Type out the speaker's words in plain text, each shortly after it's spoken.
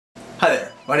Hi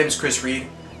there, my name is Chris Reed,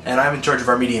 and I'm in charge of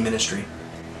our media ministry.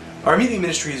 Our media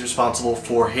ministry is responsible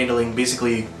for handling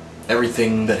basically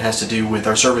everything that has to do with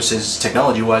our services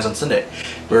technology-wise on Sunday.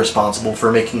 We're responsible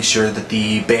for making sure that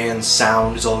the band's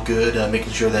sound is all good,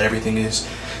 making sure that everything is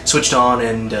switched on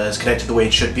and is connected the way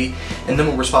it should be, and then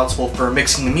we're responsible for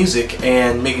mixing the music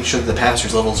and making sure that the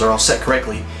pastor's levels are all set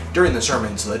correctly during the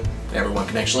sermon so that everyone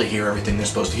can actually hear everything they're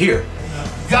supposed to hear.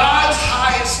 God's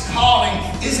highest calling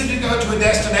isn't to go to a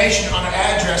destination on an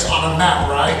address on a map,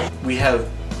 right? We have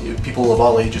people of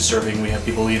all ages serving. We have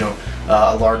people,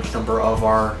 a large number of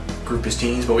our group is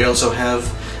teens, but we also have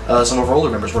some of our older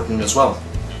members working as well.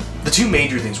 The two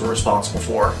major things we're responsible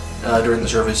for during the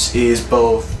service is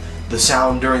both the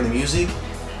sound during the music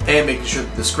and making sure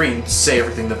that the screens say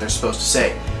everything that they're supposed to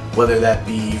say, whether that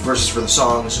be verses for the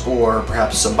songs or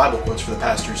perhaps some Bible quotes for the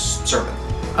pastor's sermon.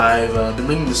 I've been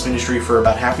leading this ministry for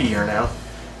about half a year now,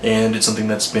 and it's something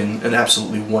that's been an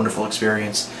absolutely wonderful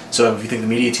experience. So if you think the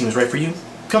media team is right for you,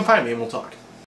 come find me and we'll talk.